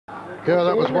Here,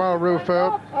 that was Wild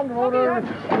Rufo, the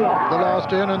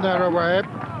last in and they're away.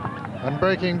 And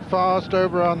breaking fast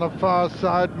over on the far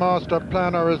side, Master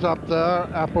Planner is up there.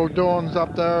 Apple Dawn's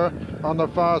up there on the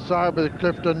far side with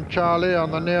Clifton Charlie on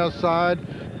the near side.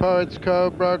 Poets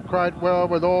Cobra quite well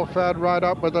with Orfad right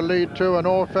up with the lead too, and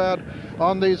Orfad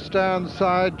on the stand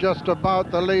side just about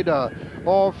the leader.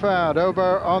 Orfad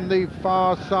over on the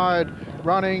far side,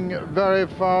 running very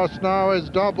fast now is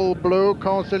Double Blue.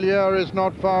 Consigliere is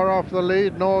not far off the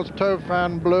lead, nor's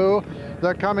Tofan Blue.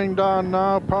 They're coming down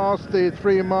now past the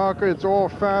 3 marker. It's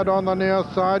Orfad on the near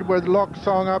side with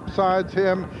Lochsong upsides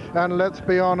him, and let's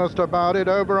be honest about it,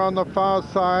 over on the far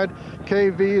side,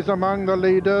 KV's among the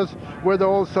leaders with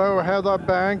also Heather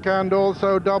Bank and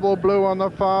also Double Blue on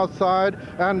the far side,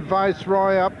 and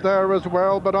Viceroy up there as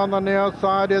well, but on the near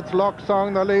side it's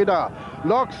Lochsong the leader.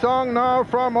 Lochsong now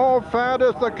from Orfad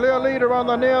is the clear leader on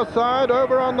the near side.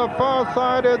 Over on the far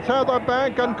side it's Heather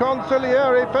Bank and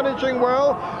Consigliere finishing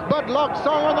well, but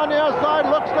Lochsong on the near side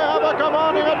looks to have a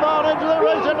commanding advantage. The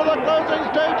race into the closing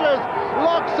stages.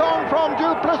 Lochsong from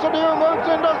Duplicity, who moves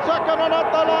into second, and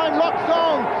at the line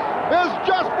Lochsong is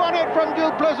just won it from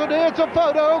Duplicity. It's a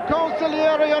photo.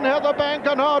 Consigliere and Heather Bank,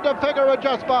 and Hard to Figure are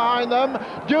just behind them.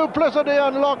 Duplicity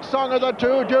and Lochsong are the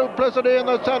two. Duplicity in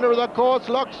the center of the course,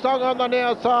 Lochsong on the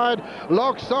near side.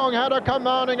 Lochsong had a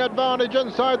commanding advantage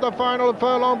inside the final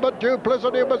furlong, but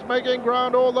Duplicity was making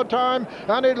ground all the time,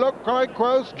 and it looked quite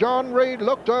close. John Reed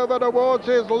looked over towards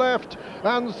his left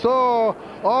and saw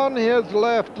on his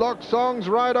left Lochsong's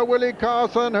rider Willie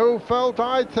Carson, who felt,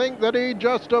 I think, that he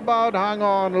just about hung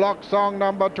on. Lochsong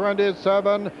number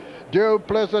 27,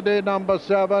 Duplicity number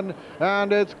 7,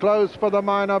 and it's close for the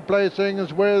minor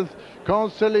placings with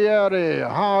Consigliere,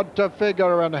 Hard to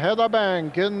Figure, and Heather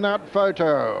Bank in that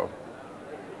photo.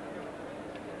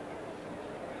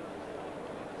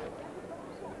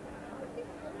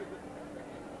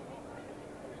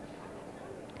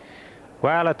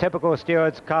 Well, a typical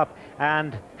Stewards Cup,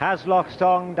 and has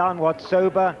Lochsong done what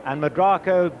Sober and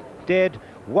Madraco did?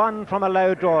 Won from a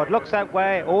low draw. It looks that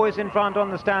way, always in front on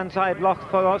the stand side,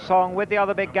 Lochsong with the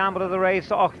other big gamble of the race,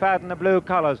 Orfad in the blue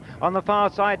colours. On the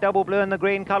far side, Double Blue in the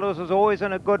green colours was always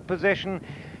in a good position.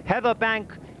 Heather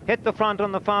Bank hit the front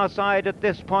on the far side at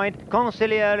this point.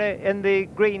 Consigliere in the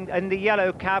green, in the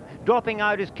yellow cap, dropping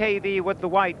out is KV with the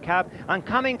white cap, and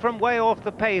coming from way off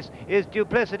the pace is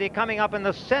Duplicity, coming up in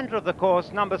the center of the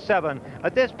course, number 7.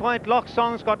 At this point,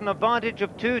 Lochsong's got an advantage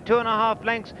of 2.5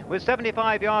 lengths with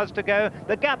 75 yards to go.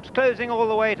 The gap's closing all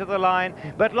the way to the line,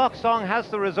 but Lochsong has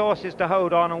the resources to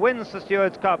hold on and wins the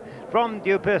Stewards Cup from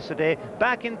Duplicity.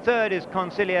 Back in third is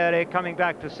Consigliere, coming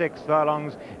back to 6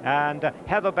 furlongs, and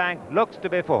Heather Bank looks to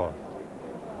be 4.